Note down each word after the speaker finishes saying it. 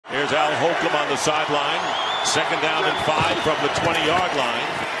Here's Al Holcomb on the sideline. 2nd down and 5 from the 20-yard line.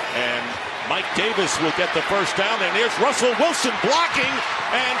 And Mike Davis will get the first down. And here's Russell Wilson blocking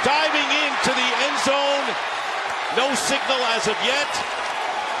and diving into the end zone. No signal as of yet.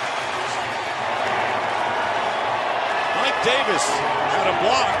 Mike Davis had a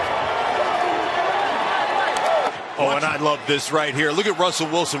block. Oh, and I love this right here. Look at Russell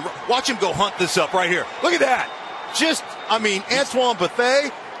Wilson. Watch him go hunt this up right here. Look at that. Antoine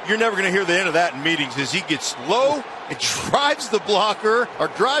Bethea, you're never going to hear the end of that in meetings as he gets low and drives the blocker or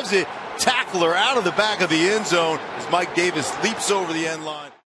drives the tackler out of the back of the end zone as Mike Davis leaps over the end line.